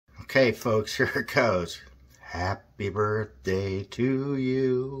Okay, folks, here it goes. Happy birthday to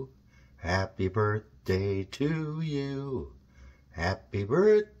you. Happy birthday to you. Happy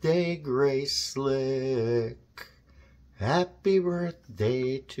birthday, Grace Slick. Happy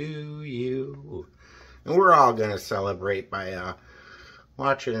birthday to you. And we're all going to celebrate by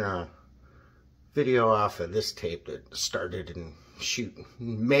watching a video off of this tape that started in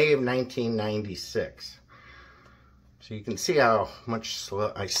May of 1996. So you can see how much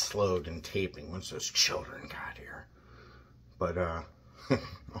I slowed in taping once those children got here. But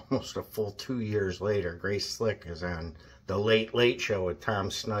almost a full 2 years later, Grace Slick is on The Late Late Show with Tom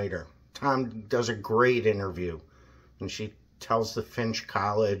Snyder. Tom does a great interview, and she tells the Finch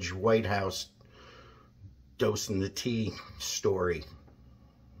College White House dosing the tea story.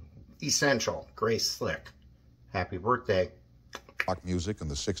 Essential. Grace Slick. Happy birthday. Rock music in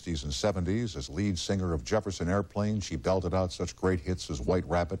the 60s and 70s. As lead singer of Jefferson Airplane, she belted out such great hits as White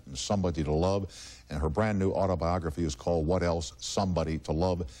Rabbit and Somebody to Love. And her brand new autobiography is called What Else? Somebody to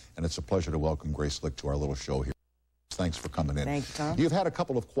Love. And it's a pleasure to welcome Grace Slick to our little show here. Thanks for coming in. Thank you, Tom. You've had a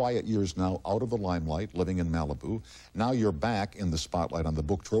couple of quiet years now out of the limelight, living in Malibu. Now you're back in the spotlight on the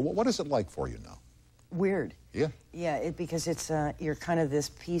book tour. What is it like for you now? Weird. Yeah? Yeah, because it's you're kind of this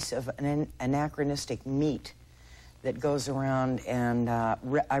piece of an anachronistic meat that goes around, and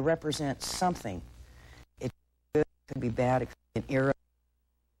I represent something. It could be bad, it could be an era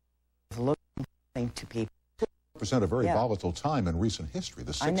of looking to people. Represent a very volatile time in recent history,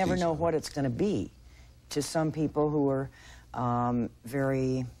 the 60s. I never know what it's going to be. To some people who are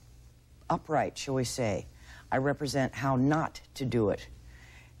very upright, shall we say, I represent how not to do it.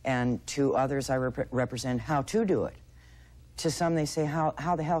 And to others, I represent how to do it. To some, they say,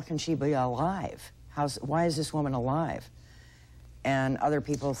 how the hell can she be alive? Why is this woman alive? And other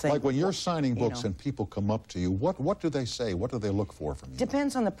people think... Like when you're signing books and people come up to you, what do they say? What do they look for from you?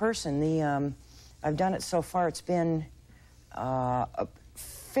 Depends on the person. I've done it so far. It's been a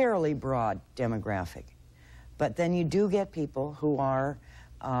fairly broad demographic. But then you do get people who are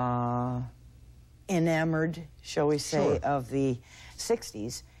enamored, shall we say, of the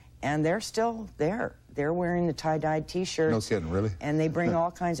 60s, and they're still there. They're wearing the tie-dyed T-shirts. No kidding, really? And they bring all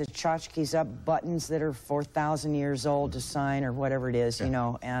kinds of tchotchkes up, buttons that are 4,000 years old to sign or whatever it is, you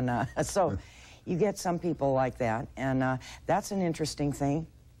know. And so you get some people like that, and that's an interesting thing.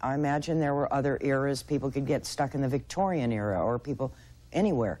 I imagine there were other eras. People could get stuck in the Victorian era, or people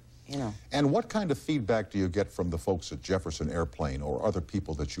anywhere, you know. And what kind of feedback do you get from the folks at Jefferson Airplane or other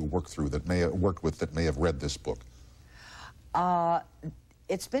people that you work through that may have worked with that may have read this book?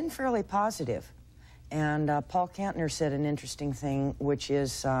 It's been fairly positive. And Paul Kantner said an interesting thing, which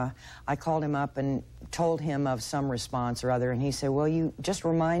is I called him up and told him of some response or other, and he said, well, you just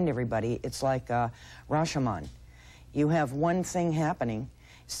remind everybody, it's like Rashomon. You have one thing happening,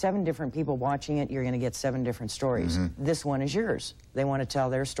 7 different people watching it, you're going to get 7 different stories. This one is yours. They want to tell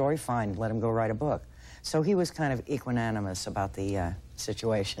their story, fine, let them go write a book. So he was kind of equanimous about the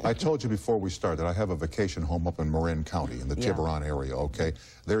situation. I told you before we started, I have a vacation home up in Marin County in the Tiburon area, okay?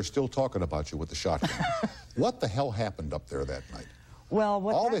 They're still talking about you with the shotgun. What the hell happened up there that night? Well,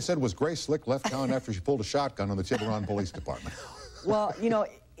 all they said was Grace Slick left town after she pulled a shotgun on the Tiburon Police Department. Well, you know,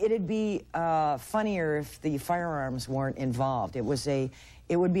 it'd be funnier if the firearms weren't involved. It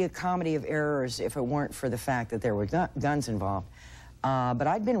would be a comedy of errors if it weren't for the fact that there were guns involved. But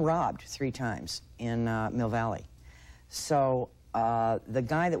I'd been robbed 3 times in Mill Valley. So the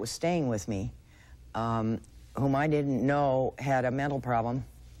guy that was staying with me, whom I didn't know had a mental problem,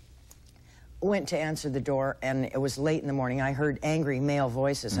 went to answer the door, and it was late in the morning. I heard angry male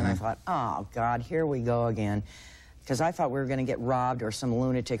voices, and I thought, oh, God, here we go again. Because I thought we were going to get robbed or some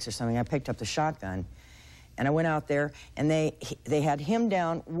lunatics or something. I picked up the shotgun, and I went out there, and they had him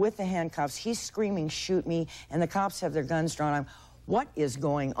down with the handcuffs. He's screaming, shoot me, and the cops have their guns drawn. I'm, what is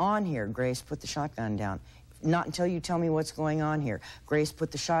going on here? Grace, put the shotgun down. Not until you tell me what's going on here. Grace, put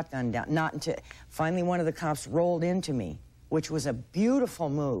the shotgun down. Not until... Finally, one of the cops rolled into me, which was a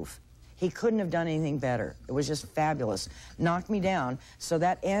beautiful move. He couldn't have done anything better. It was just fabulous. Knocked me down, so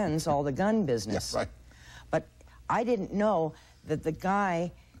that ends all the gun business. Yeah, right. But I didn't know that the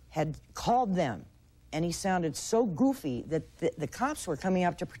guy had called them, and he sounded so goofy that the cops were coming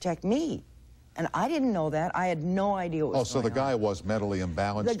up to protect me. And I didn't know that. I had no idea what was going on. Oh, so the guy was mentally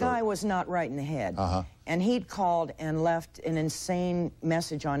imbalanced? The guy was not right in the head. And he'd called and left an insane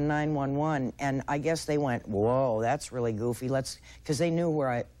message on 911, and I guess they went, whoa, that's really goofy. Let's, because they knew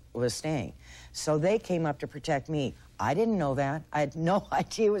where was staying. So they came up to protect me. I didn't know that. I had no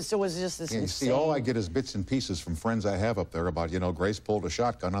idea. It was just this insane... See, all I get is bits and pieces from friends I have up there about, you know, Grace pulled a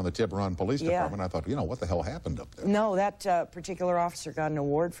shotgun on the Tiburon Police Department. I thought, you know, what the hell happened up there? No, that particular officer got an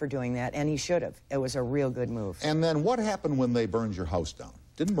award for doing that, and he should have. It was a real good move. And then what happened when they burned your house down?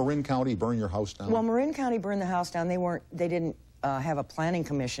 Didn't Marin County burn your house down? Well, Marin County burned the house down. They didn't have a planning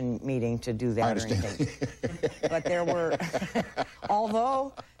commission meeting to do that or anything. But there were,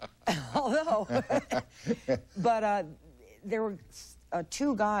 but there were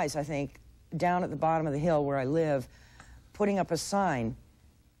two guys, I think, down at the bottom of the hill where I live, putting up a sign,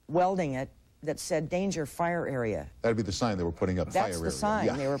 welding it, that said, danger, fire area. That'd be the sign they were putting up, fire area. That's the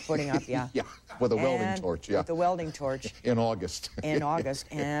sign they were putting up, yeah. Yeah, with a welding torch, yeah. With the welding torch. In August. In August,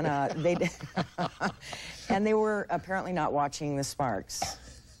 and they did, and they were apparently not watching the sparks.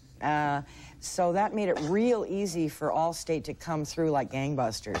 So that made it real easy for Allstate to come through like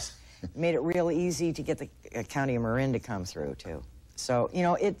gangbusters. It made it real easy to get the County of Marin to come through, too. So, you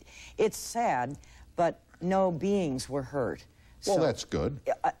know, it's sad, but no beings were hurt. Well, so, that's good.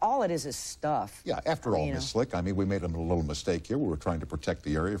 All it is stuff. Yeah, after all, Miss Slick, I mean, we made a little mistake here. We were trying to protect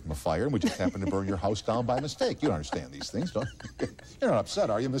the area from a fire, and we just happened to burn your house down by mistake. You don't understand these things, don't you? You're not upset,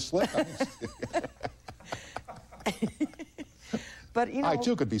 are you, Miss Slick? But, you know... I,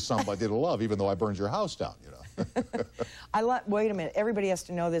 too, could be somebody to love, even though I burned your house down, you know. Wait a minute. Everybody has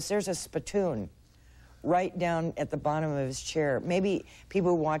to know this. There's a spittoon right down at the bottom of his chair. Maybe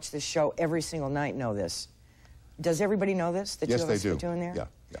people who watch this show every single night know this. Does everybody know this? That yes, you have a spittoon there? Yeah,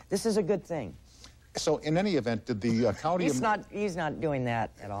 yeah. This is a good thing. So, in any event, did the county... He's not doing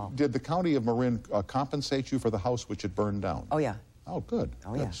that at all. Did the county of Marin compensate you for the house which had burned down? Oh, yeah. Oh, good.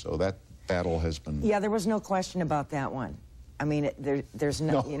 Oh, good. yeah. So that battle has been... Yeah, there was no question about that one. I mean, there's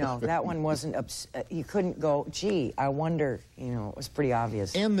no, you know, that one wasn't, you couldn't go, gee, I wonder, you know, it was pretty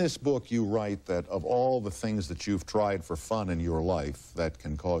obvious. In this book, you write that of all the things that you've tried for fun in your life that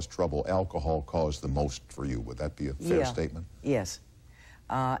can cause trouble, alcohol caused the most for you. Would that be a fair statement? Yes.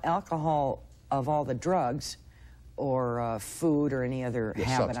 Alcohol, of all the drugs or food or any other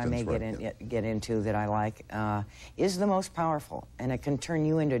habit I may get into that I like, is the most powerful, and it can turn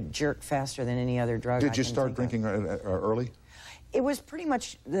you into a jerk faster than any other drug. Did you start drinking early? It was pretty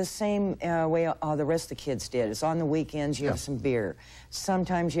much the same way the rest of the kids did. It's on the weekends, you have some beer.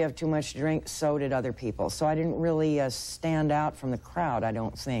 Sometimes you have too much to drink, so did other people. So I didn't really stand out from the crowd, I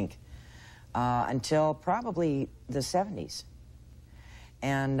don't think, until probably the 70s.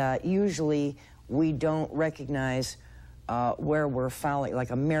 And usually we don't recognize where we're fouling. Like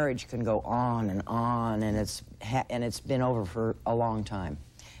a marriage can go on, and it's been over for a long time.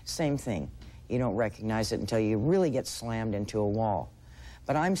 Same thing. You don't recognize it until you really get slammed into a wall.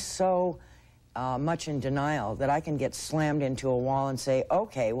 But I'm so much in denial that I can get slammed into a wall and say,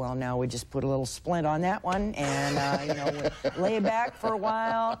 okay, well, now we just put a little splint on that one, and, you know, we'll lay back for a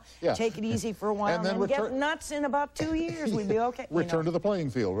while, take it easy for a while, and then get nuts in about 2 years. We'd be okay. Return to the playing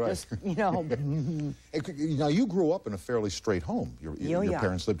field, right. Just, you know. Now, you grew up in a fairly straight home. Your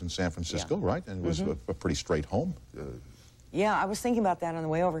parents lived in San Francisco, right? And it was a pretty straight home. Yeah, I was thinking about that on the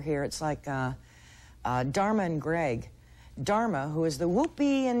way over here. It's like Dharma and Greg. Dharma, who is the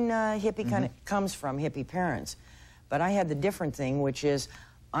whoopee and hippie kind of comes from hippie parents. But I had the different thing, which is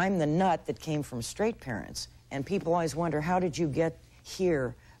I'm the nut that came from straight parents. And people always wonder, how did you get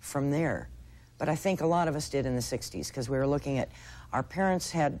here from there? But I think a lot of us did in the 60s, because we were looking at, our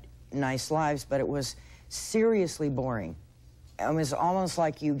parents had nice lives, but it was seriously boring. It was almost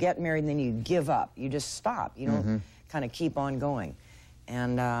like you get married and then you give up. You just stop. You don't kind of keep on going.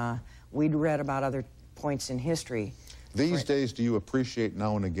 And we'd read about other points in history. These days, do you appreciate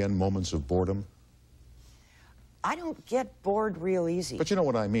now and again moments of boredom? I don't get bored real easy. But you know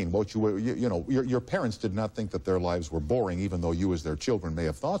what I mean. What you know, your parents did not think that their lives were boring, even though you as their children may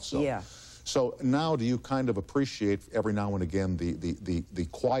have thought so. Yeah. So now do you kind of appreciate every now and again the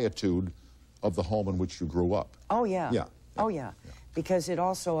quietude of the home in which you grew up? Oh, yeah. Oh, yeah. Because it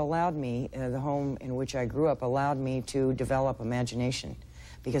also allowed me, the home in which I grew up allowed me to develop imagination,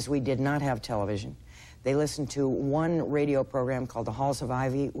 because we did not have television. They listened to one radio program called The Halls of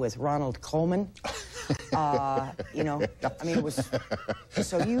Ivy with Ronald Colman. You know, I mean, it was...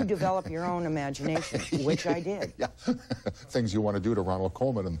 So you develop your own imagination, which I did. Yeah. Things you want to do to Ronald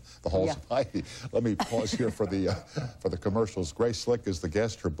Colman and The Halls of Ivy. Let me pause here for the commercials. Grace Slick is the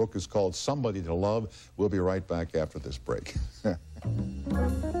guest. Her book is called Somebody to Love. We'll be right back after this break.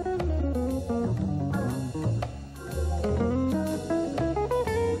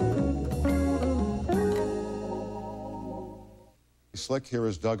 Slick, here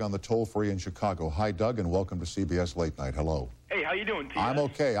is Doug on the toll-free in Chicago. Hi, Doug, and welcome to CBS Late Night. Hello. Hey, How you doing, T? I'm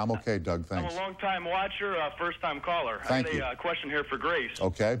okay, Doug, thanks. I'm a long-time watcher, first-time caller. Thank I got a question here for Grace.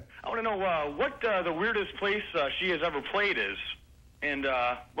 Okay. I want to know what the weirdest place she has ever played is, and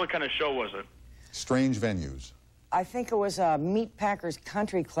what kind of show was it? Strange venues. I think it was a Meat Packers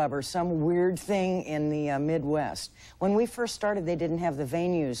Country Club or some weird thing in the Midwest. When we first started, they didn't have the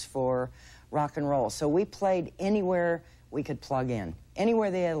venues for rock and roll, so we played anywhere we could plug in. Anywhere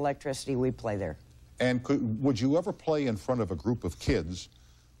they had electricity, we'd play there. And would you ever play in front of a group of kids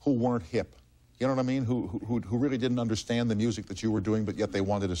who weren't hip? You know what I mean? Who really didn't understand the music that you were doing, but yet they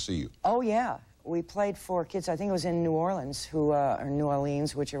wanted to see you? Oh, yeah. We played for kids, I think it was in New Orleans, or New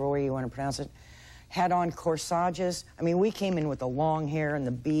Orleans, whichever way you want to pronounce it, had on corsages. I mean, we came in with the long hair and the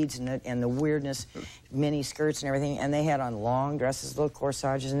beads and the weirdness, mini skirts and everything, and they had on long dresses, little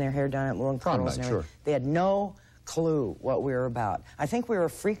corsages, and their hair done at little curls and everything. Sure. They had no clue what we were about. I think we were a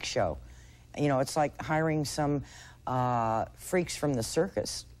freak show. You know, it's like hiring some freaks from the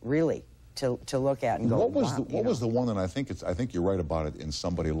circus, really, to look at and go, what was the one, and I think you're right about it in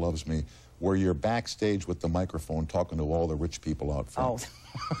Somebody Loves Me, where you're backstage with the microphone talking to all the rich people out front?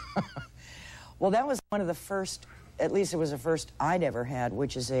 Oh. Well, that was one of the first, at least it was the first I'd ever had,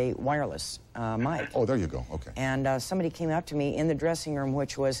 which is a wireless mic. Oh, there you go, okay. And somebody came up to me in the dressing room,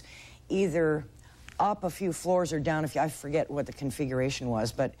 which was either up a few floors or down a few, I forget what the configuration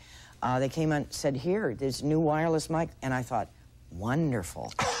was, but they came and said, here, there's new wireless mic, and I thought,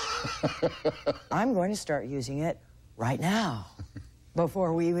 wonderful. I'm going to start using it right now,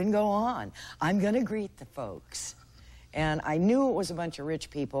 before we even go on. I'm going to greet the folks. And I knew it was a bunch of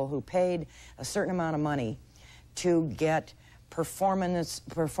rich people who paid a certain amount of money to get performances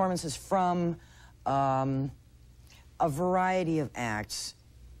from a variety of acts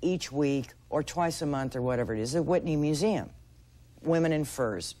each week or twice a month or whatever it is. The Whitney Museum, women in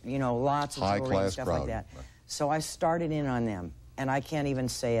furs, you know, lots of jewelry and stuff like that. Right. So I started in on them, and I can't even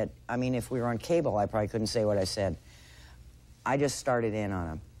say it. I mean, if we were on cable, I probably couldn't say what I said. I just started in on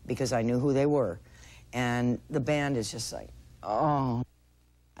them because I knew who they were. And the band is just like, oh.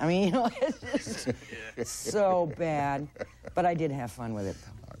 I mean, you know, it's just so bad. But I did have fun with it,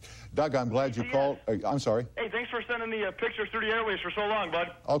 though. Doug, I'm glad you called. I'm sorry. Hey, thanks for sending the pictures through the airways for so long, bud.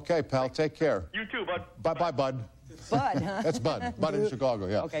 Okay, pal, take care. You too, bud. Bye-bye, Bud. Bud, huh? That's Bud. Bud in Chicago,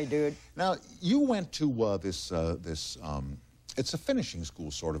 yeah. Okay, dude. Now, you went to it's a finishing school,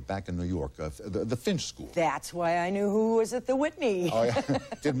 sort of, back in New York, the Finch School. That's why I knew who was at the Whitney. Oh, yeah.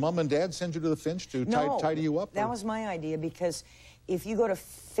 Did Mom and Dad send you to the Finch to tidy you up? That was my idea, because if you go to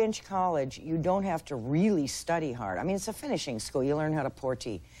Finch College, you don't have to really study hard. I mean, it's a finishing school. You learn how to pour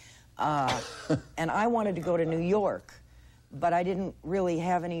tea. And I wanted to go to New York, but I didn't really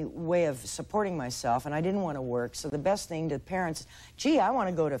have any way of supporting myself, and I didn't want to work. So the best thing to parents, gee, I want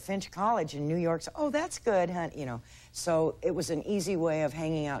to go to Finch College in New York. So, oh, that's good, honey, you know. So it was an easy way of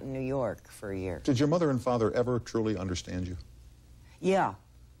hanging out in New York for a year. Did your mother and father ever truly understand you? Yeah.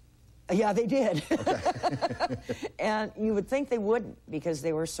 Yeah, they did. Okay. And you would think they wouldn't, because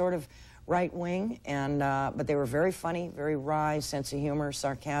they were sort of right-wing, and but they were very funny, very wry, sense of humor,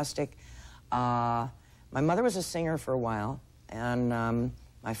 sarcastic. My mother was a singer for a while, and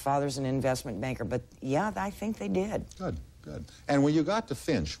my father's an investment banker, but yeah, I think they did. Good, good. And when you got to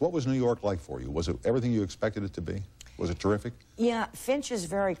Finch, what was New York like for you? Was it everything you expected it to be? Was it terrific? Yeah, Finch is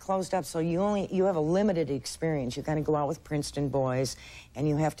very closed up, so you have a limited experience. You kind of go out with Princeton boys, and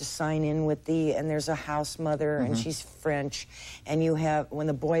you have to sign in with and there's a house mother, and she's French, and you have, when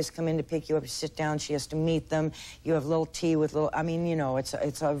the boys come in to pick you up, you sit down, she has to meet them. You have little tea with little, I mean, you know, it's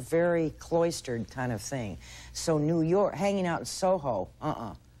a very cloistered kind of thing. So New York, hanging out in Soho,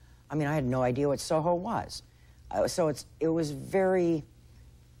 I mean, I had no idea what Soho was. So it was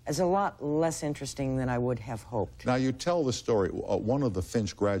a lot less interesting than I would have hoped. Now, you tell the story. One of the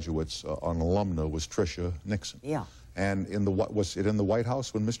Finch graduates, an alumna, was Tricia Nixon. Yeah. And was it in the White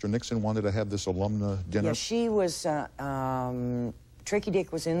House when Mr. Nixon wanted to have this alumna dinner? Yeah, she was, Tricky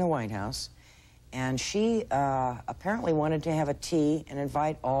Dick was in the White House, and she apparently wanted to have a tea and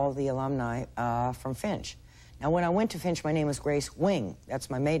invite all the alumni from Finch. Now, when I went to Finch, my name was Grace Wing. That's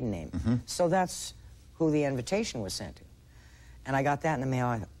my maiden name. So that's who the invitation was sent to. And I got that in the mail.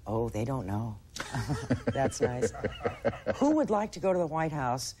 I thought, oh, they don't know. That's nice. Who would like to go to the White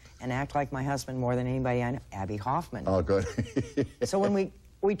House and act like my husband more than anybody I know? Abby Hoffman. Oh, good. So when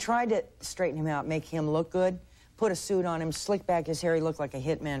we tried to straighten him out, make him look good, put a suit on him, slick back his hair, he looked like a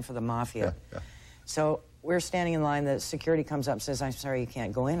hitman for the mafia. Yeah. So we're standing in line, the security comes up and says, I'm sorry, you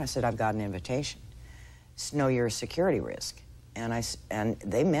can't go in. I said, I've got an invitation. No, you're a security risk. And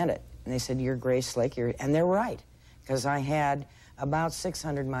they meant it. And they said, you're Grace Slick, and they're right. Because I had about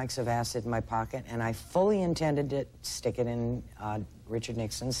 600 mics of acid in my pocket, and I fully intended to stick it in Richard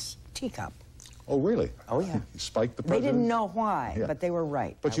Nixon's teacup. Oh, really? Oh, yeah. You spiked the They president? didn't know why, but they were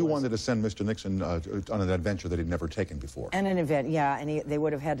right. But you wanted to send Mr. Nixon on an adventure that he'd never taken before. And an event, yeah, and they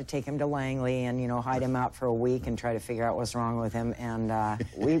would have had to take him to Langley and, you know, hide him out for a week and try to figure out what's wrong with him, and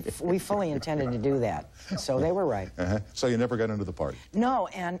we fully intended to do that, so they were right. So you never got into the party? No,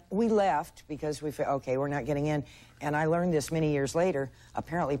 and we left because we figured, okay, we're not getting in, and I learned this many years later.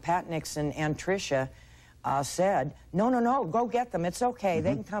 Apparently, Pat Nixon and Tricia said, no, go get them, it's okay,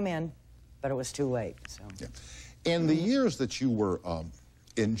 they can come in. But it was too late, so. Yeah. In the years that you were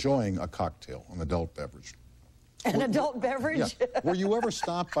enjoying a cocktail, an adult beverage. An adult beverage? Yeah. Were you ever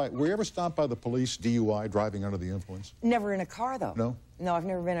stopped by the police, DUI, driving under the influence? Never in a car, though. No? No, I've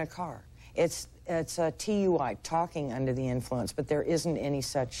never been in a car. It's a TUI, talking under the influence, but there isn't any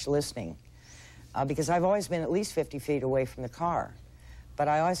such listing. Because I've always been at least 50 feet away from the car. But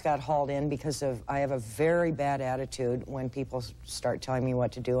I always got hauled in because I have a very bad attitude when people start telling me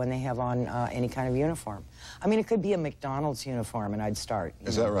what to do and they have on any kind of uniform. I mean, it could be a McDonald's uniform and I'd start.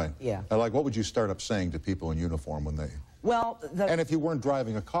 Is that right? Yeah. Like, what would you start up saying to people in uniform when they... Well, and if you weren't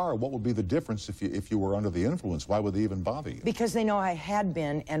driving a car, what would be the difference if you were under the influence? Why would they even bother you? Because they know I had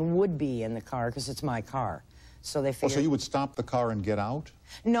been and would be in the car because it's my car. So they figured... Oh, so you would stop the car and get out?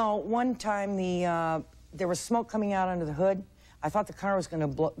 No, one time there was smoke coming out under the hood. I thought the car was going to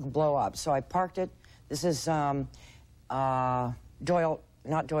blow up, so I parked it. This is not Doyle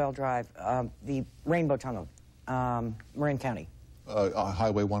Drive, the Rainbow Tunnel, Marin County.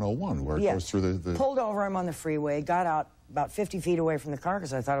 Highway 101, where it goes through the... Pulled over, I'm on the freeway, got out about 50 feet away from the car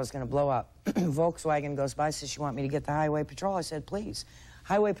because I thought it was going to blow up. Volkswagen goes by, says, you want me to get the highway patrol? I said, please.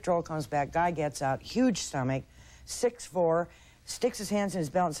 Highway patrol comes back, guy gets out, huge stomach, 6'4", sticks his hands in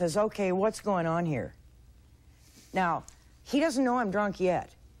his belt and says, okay, what's going on here? Now, he doesn't know I'm drunk yet.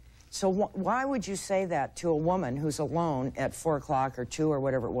 So why would you say that to a woman who's alone at 4 o'clock or 2 or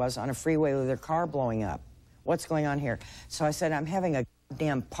whatever it was on a freeway with her car blowing up? What's going on here? So I said, I'm having a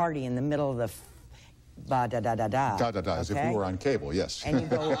damn party in the middle of the ba-da-da-da-da. Da-da-da, as if we were on cable, yes. And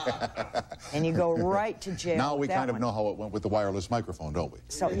you go right to jail. Now we kind of know how it went with the wireless microphone, don't we?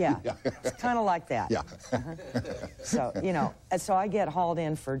 So, yeah, it's kind of like that. Yeah. So, you know, so I get hauled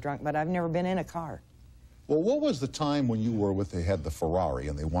in for drunk, but I've never been in a car. Well, what was the time when you were they had the Ferrari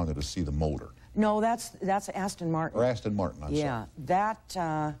and they wanted to see the motor? No, that's Aston Martin. Or Aston Martin, I'm sorry. Yeah, that,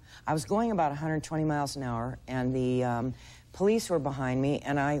 I was going about 120 miles an hour, and the police were behind me,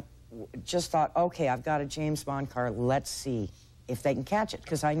 and I just thought, okay, I've got a James Bond car, let's see if they can catch it,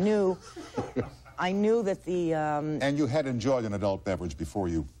 because I knew that the... And you had enjoyed an adult beverage before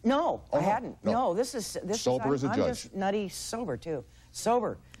you... No, oh, I hadn't. No, this sober as a I'm judge. Just nutty sober, too.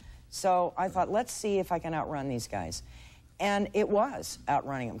 Sober. So I thought, let's see if I can outrun these guys. And it was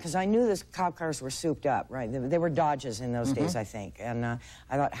outrunning them, because I knew those cop cars were souped up, right? They were Dodges in those days, I think. And I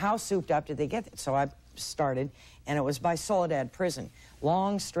thought, how souped up did they get it? So I started, and it was by Soledad Prison,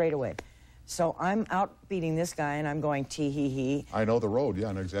 long straightaway. So I'm out beating this guy, and I'm going tee-hee-hee. I know the road, yeah,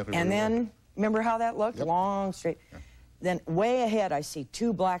 I know exactly where and then, remember how that looked? Yep. Long, straight. Yeah. Then way ahead, I see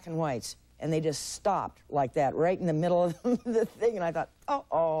 2 black and whites, and they just stopped like that, right in the middle of the thing, and I thought,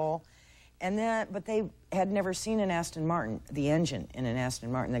 uh-oh. And then, but they had never seen an Aston Martin, the engine in an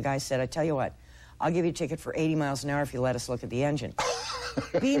Aston Martin. The guy said, I tell you what, I'll give you a ticket for 80 miles an hour if you let us look at the engine.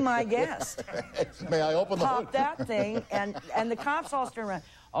 Be my guest. May I open the hood? Pop that thing, and the cops all turn around.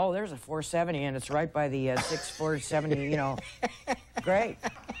 Oh, there's a 470, and it's right by the 6470, you know. Great.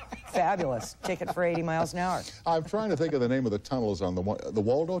 Fabulous. Ticket for 80 miles an hour. I'm trying to think of the name of the tunnels on the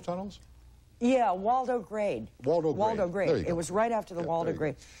Waldo tunnels? Yeah, Waldo Grade. Waldo Grade. Waldo Grade. There you go. It was right after the Waldo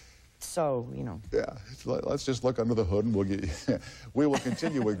Grade. So, you know. Yeah, let's just look under the hood and we'll get you. We will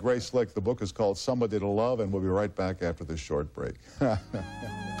continue with Grace Slick. The book is called Somebody to Love, and we'll be right back after this short break.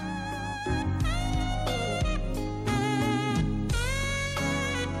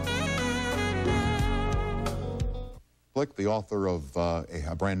 Slick, the author of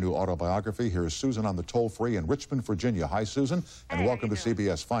a brand new autobiography. Here is Susan on the toll-free in Richmond, Virginia. Hi, Susan, and welcome to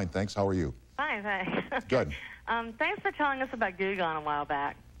CBS. Fine, thanks. How are you? Fine, thanks. Good. Thanks for telling us about Goo Gone a while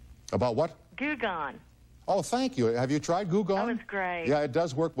back. About what? Goo Gone. Oh, thank you. Have you tried Goo Gone? That was great. Yeah, it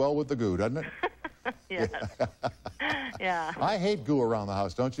does work well with the goo, doesn't it? Yes. Yeah. I hate goo around the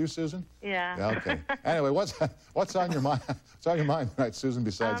house, don't you, Susan? Yeah. Yeah, okay. Anyway, what's on your mind? What's on your mind tonight, Susan,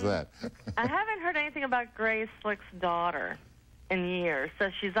 besides that? I haven't heard anything about Grace Slick's daughter in years, so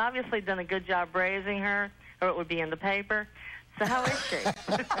she's obviously done a good job raising her, or it would be in the paper. So how is she?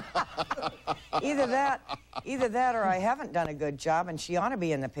 Either that or I haven't done a good job, and she ought to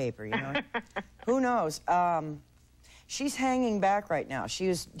be in the paper, you know. Who knows? She's hanging back right now. She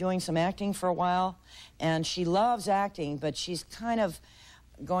was doing some acting for a while, and she loves acting, but she's kind of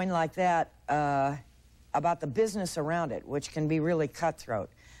going like that about the business around it, which can be really cutthroat.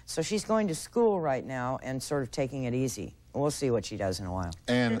 So she's going to school right now and sort of taking it easy. We'll see what she does in a while.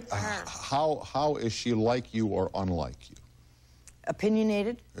 And how is she like you or unlike you?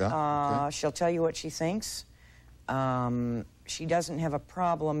 Opinionated. Yeah, okay. She'll tell you what she thinks. She doesn't have a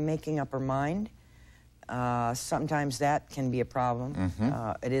problem making up her mind. Sometimes that can be a problem.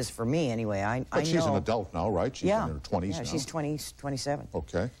 It is for me anyway. I But she's know. an adult now, right? She's in her 20s now. She's 27.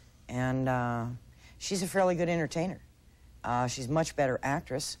 Okay. And she's a fairly good entertainer. She's a much better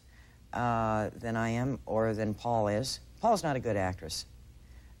actress than I am or than Paul is. Paul's not a good actress.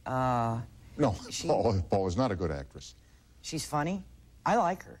 No, Paul is not a good actress. She's funny. I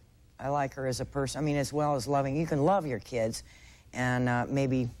like her. I like her as a person. I mean, as well as loving. You can love your kids and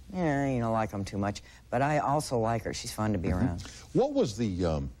maybe, you don't like them too much. But I also like her. She's fun to be around. What was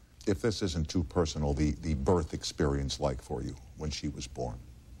the, if this isn't too personal, the birth experience like for you when she was born?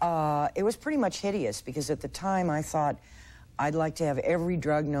 It was pretty much hideous because at the time I thought I'd like to have every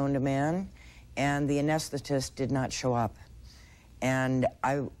drug known to man, and the anesthetist did not show up. And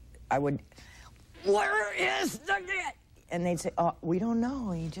I would, where is the kid? And they'd say, oh, we don't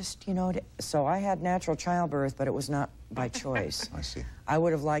know. He just, So I had natural childbirth, but it was not by choice. I see. I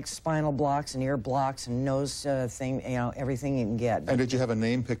would have liked spinal blocks and ear blocks and nose thing, everything you can get. And did you have a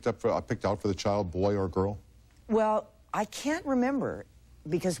name picked out for the child, boy or girl? Well, I can't remember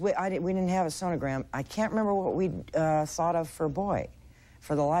because we didn't have a sonogram. I can't remember what we thought of for boy,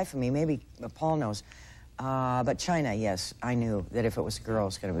 for the life of me. Maybe Paul knows. But China, yes, I knew that if it was a girl,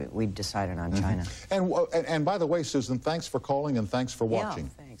 it's going to be. We decided on China. And by the way, Susan, thanks for calling and thanks for watching.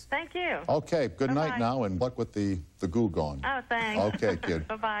 Yeah, thanks. Thank you. Okay, good night now, and luck with the goo gone. Oh, thanks. Okay, kid.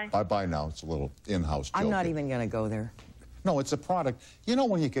 Bye-bye. Bye-bye now. It's a little in-house joke. I'm not even going to go there. No, it's a product. You know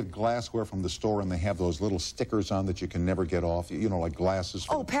when you get glassware from the store and they have those little stickers on that you can never get off? Like glasses.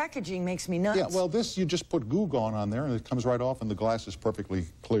 Oh, packaging makes me nuts. Yeah, well, this, you just put Goo Gone on there and it comes right off and the glass is perfectly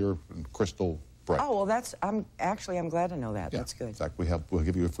clear and crystal bright. Oh, well, I'm glad to know that. Yeah. That's good. In fact, we'll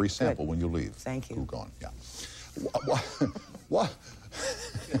give you a free sample when you leave. Thank you. Goo Gone, yeah.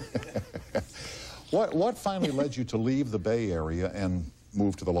 What finally led you to leave the Bay Area and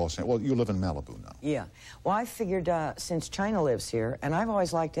move to the Los Angeles? Well, you live in Malibu now. Yeah. Well, I figured since China lives here, and I've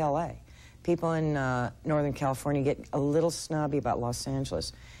always liked L.A., people in Northern California get a little snobby about Los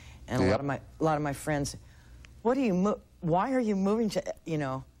Angeles. And a lot of my friends, why are you moving to,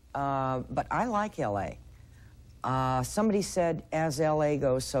 but I like L.A. Somebody said, as L.A.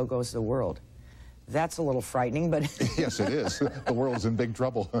 goes, so goes the world. That's a little frightening, but... Yes, it is. The world's in big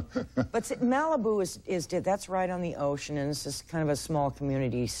trouble. But Malibu that's right on the ocean, and it's just kind of a small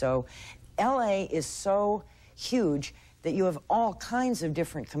community. So L.A. is so huge that you have all kinds of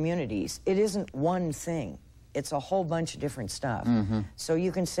different communities. It isn't one thing. It's a whole bunch of different stuff. So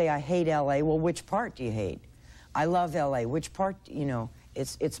you can say, I hate L.A. Well, which part do you hate? I love L.A. Which part,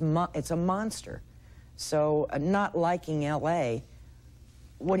 it's a monster. So not liking L.A.,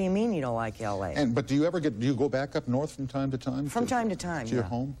 what do you mean you don't like L.A.? But do you go back up north from time to time? From time to time, to your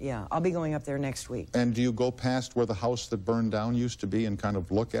home? Yeah, I'll be going up there next week. And do you go past where the house that burned down used to be and kind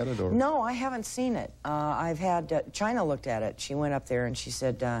of look at it? Or? No, I haven't seen it. I've had, China looked at it. She went up there and she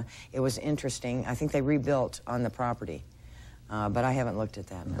said it was interesting. I think they rebuilt on the property. But I haven't looked at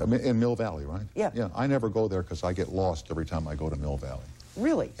that. No. In Mill Valley, right? Yeah. Yeah, I never go there because I get lost every time I go to Mill Valley.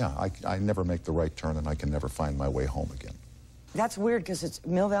 Really? Yeah, I never make the right turn and I can never find my way home again. That's weird because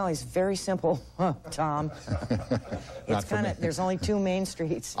Mill Valley's very simple, Tom. It's kind of, there's only 2 main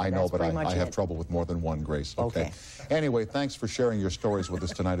streets. I know, but I have trouble with more than one, Grace. Okay. Anyway, thanks for sharing your stories with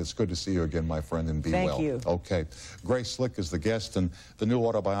us tonight. It's good to see you again, my friend, and be well. Thank you. Okay. Grace Slick is the guest, and the new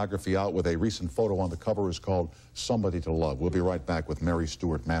autobiography out with a recent photo on the cover is called Somebody to Love. We'll be right back with Mary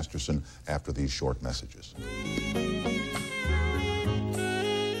Stuart Masterson after these short messages.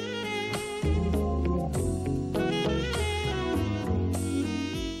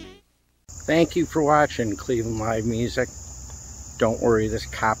 Thank you for watching Cleveland Live Music. Don't worry, this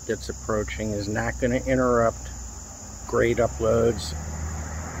cop that's approaching is not going to interrupt great uploads.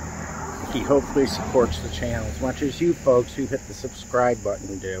 He hopefully supports the channel as much as you folks who hit the subscribe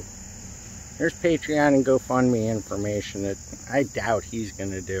button do. There's Patreon and GoFundMe information that I doubt he's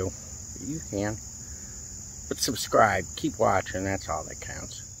going to do. You can. But subscribe. Keep watching. That's all that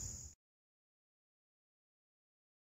counts.